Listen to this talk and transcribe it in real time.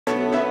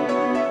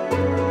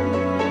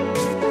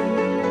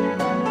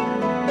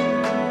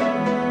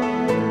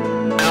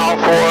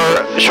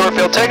short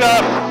field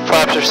takeoff,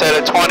 flaps are set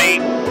at 20.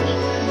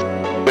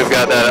 We've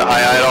got that at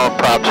high idle,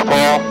 props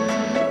full.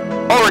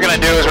 What we're going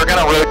to do is we're going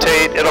to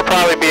rotate. It'll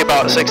probably be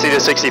about 60 to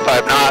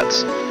 65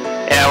 knots.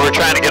 And we're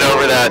trying to get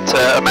over that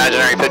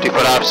imaginary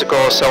 50-foot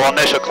obstacle, so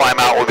initial climb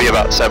out will be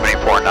about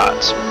 74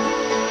 knots.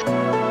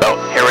 So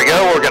here we go,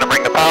 we're going to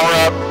bring the power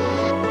up.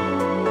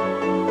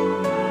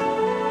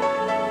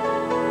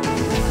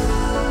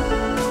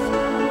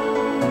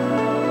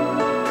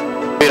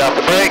 Feet off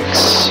the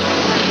brakes.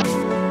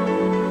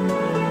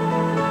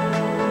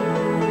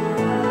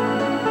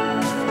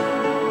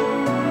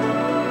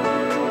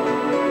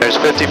 There's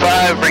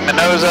 55, bring the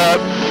nose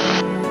up.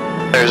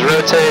 There's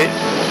rotate.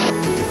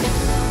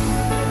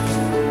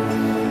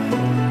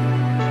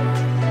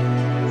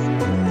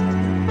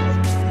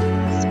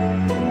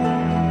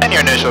 And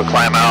your initial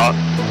climb out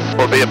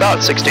will be about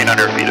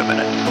 1,600 feet a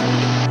minute.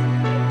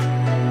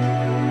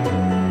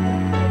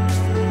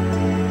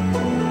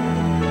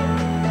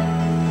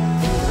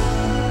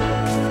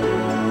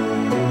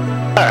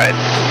 Alright,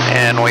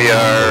 and we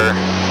are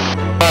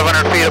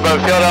 500 feet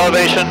above field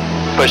elevation.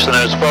 Push the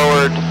nose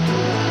forward.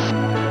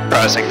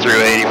 Crossing through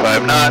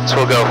 85 knots,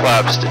 we'll go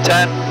flaps to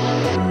 10.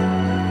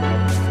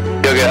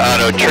 You'll get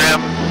auto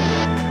trim.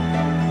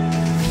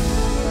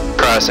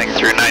 Crossing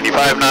through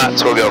 95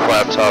 knots, we'll go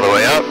flaps all the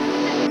way up.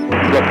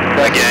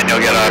 Again, you'll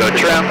get auto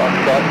trim.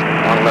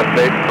 And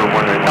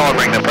we'll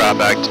bring the prop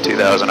back to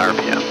 2,000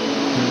 RPM.